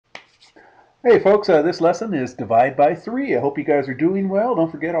Hey folks, this lesson is divide by 3. I hope you guys are doing well. Don't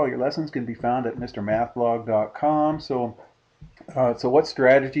forget all your lessons can be found at Mrmathblog.com. So what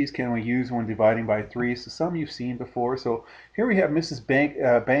strategies can we use when dividing by 3? So some you've seen before. So here we have Mrs.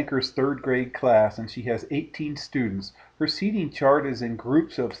 Banker's third grade class, and she has 18 students. Her seating chart is in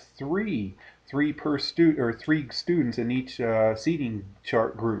groups of 3, 3 per student, or 3 students in each seating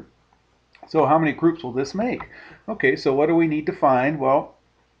chart group. So how many groups will this make? Okay, so what do we need to find? Well,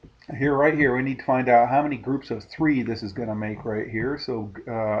 right here, we need to find out how many groups of 3 this is going to make right here. So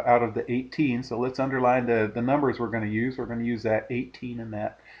out of the 18, so let's underline the numbers we're going to use. We're going to use that 18 and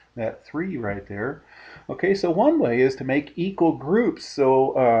that 3 right there. Okay, so one way is to make equal groups.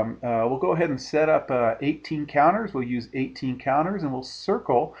 So we'll go ahead and set up 18 counters. We'll use 18 counters and we'll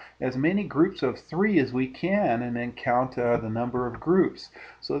circle as many groups of 3 as we can and then count the number of groups.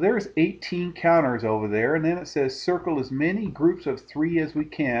 So there's 18 counters over there, and then it says circle as many groups of 3 as we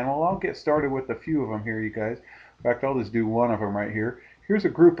can. Well, I'll get started with a few of them here, you guys. In fact, I'll just do one of them right here. Here's a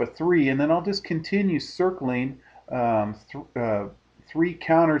group of 3, and then I'll just continue circling th 3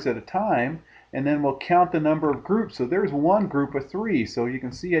 counters at a time, and then we'll count the number of groups. So there's one group of 3. So you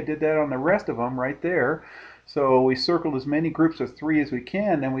can see I did that on the rest of them right there. So we circled as many groups of 3 as we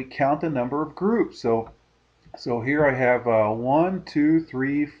can, then we count the number of groups. So here I have 1, 2,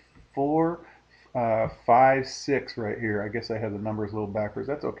 3, 4, 5, 6 right here. I guess I have the numbers a little backwards.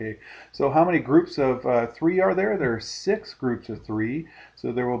 That's okay. So how many groups of 3 are there? There are 6 groups of 3.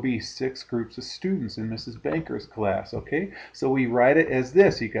 So there will be 6 groups of students in Mrs. Banker's class. Okay. So we write it as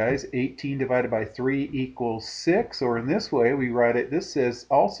this, you guys. 18 divided by 3 equals 6. Or in this way, we write it. This says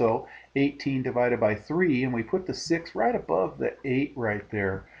also 18 divided by 3, and we put the 6 right above the 8 right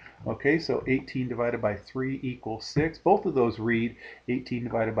there. Okay, so 18 divided by 3 equals 6. Both of those read 18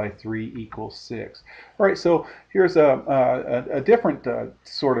 divided by 3 equals 6. All right, so here's a different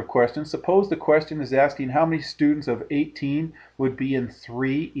sort of question. Suppose the question is asking how many students of 18 would be in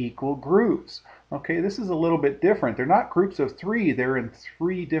 3 equal groups. Okay, this is a little bit different. They're not groups of 3, they're in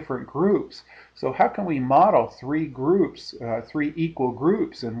 3 different groups. So how can we model 3 groups, 3 equal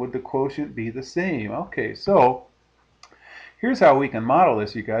groups, and would the quotient be the same? Okay, so here's how we can model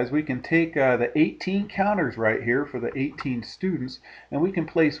this, you guys. We can take the 18 counters right here for the 18 students, and we can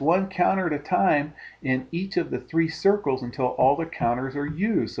place one counter at a time in each of the 3 circles until all the counters are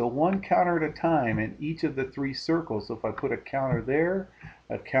used. So one counter at a time in each of the 3 circles. So if I put a counter there,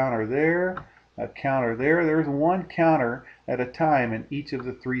 a counter there, a counter there, there's one counter at a time in each of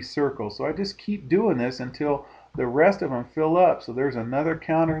the 3 circles. So I just keep doing this until the rest of them fill up. So there's another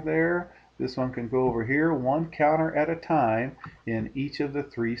counter there. This one can go over here, one counter at a time in each of the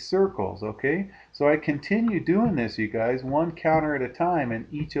 3 circles, okay? So I continue doing this, you guys, one counter at a time in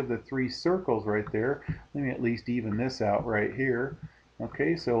each of the 3 circles right there. Let me at least even this out right here.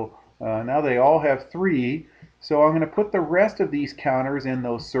 Okay, so now they all have 3. So I'm going to put the rest of these counters in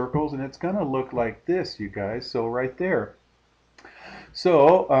those circles, and it's going to look like this, you guys. So right there.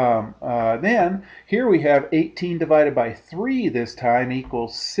 So then here we have 18 divided by 3 this time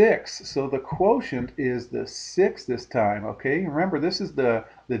equals 6. So the quotient is the 6 this time, okay? Remember, this is the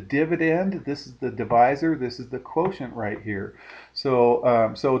dividend, this is the divisor, this is the quotient right here. So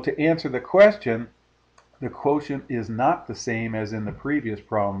to answer the question, the quotient is not the same as in the previous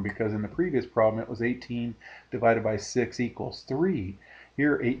problem, because in the previous problem it was 18 divided by 6 equals 3.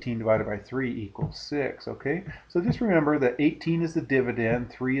 Here 18 divided by 3 equals 6, okay? So just remember that 18 is the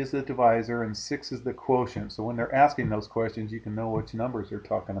dividend, 3 is the divisor, and 6 is the quotient. So when they're asking those questions, you can know which numbers they're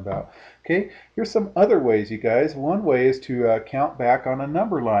talking about. Okay, here's some other ways, you guys. One way is to count back on a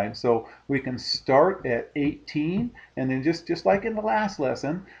number line. So we can start at 18, and then just like in the last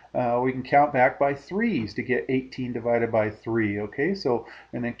lesson, we can count back by 3s to get 18 divided by 3, okay? So,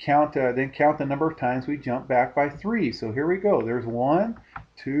 and then count the number of times we jump back by 3. So here we go. There's 1,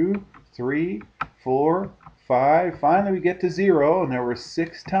 2, 3, 4, 5. Finally we get to 0, and there were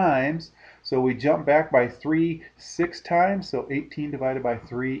 6 times. So we jump back by 3 6 times, so 18 divided by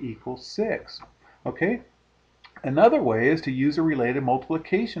 3 equals 6. Okay? Another way is to use a related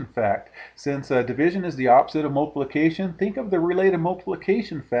multiplication fact. Since division is the opposite of multiplication, think of the related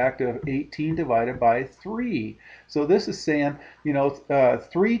multiplication fact of 18 divided by 3. So this is saying,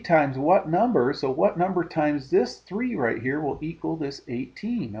 3 times what number? So what number times this 3 right here will equal this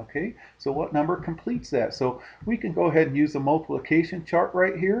 18, okay? So what number completes that? So we can go ahead and use the multiplication chart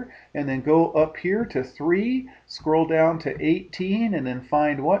right here, and then go up here to 3, scroll down to 18, and then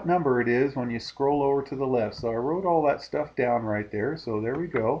find what number it is when you scroll over to the left. So I wrote all that stuff down right there, so there we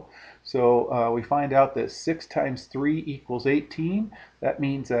go. So we find out that 6 times 3 equals 18. That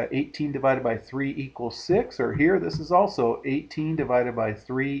means 18 divided by 3 equals 6. Or here, this is also 18 divided by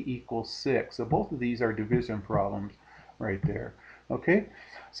 3 equals 6. So both of these are division problems right there. Okay,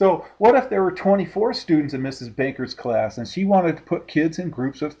 so what if there were 24 students in Mrs. Baker's class and she wanted to put kids in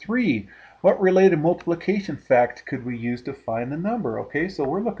groups of 3? What related multiplication fact could we use to find the number? Okay, so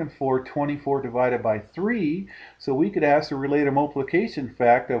we're looking for 24 divided by 3. So we could ask the related multiplication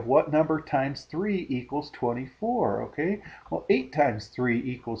fact of what number times 3 equals 24. Okay, well 8 times 3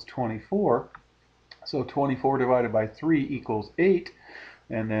 equals 24. So 24 divided by 3 equals 8.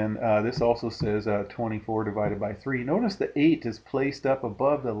 And then this also says 24 divided by 3. Notice the 8 is placed up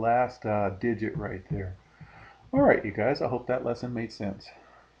above the last digit right there. All right, you guys, I hope that lesson made sense.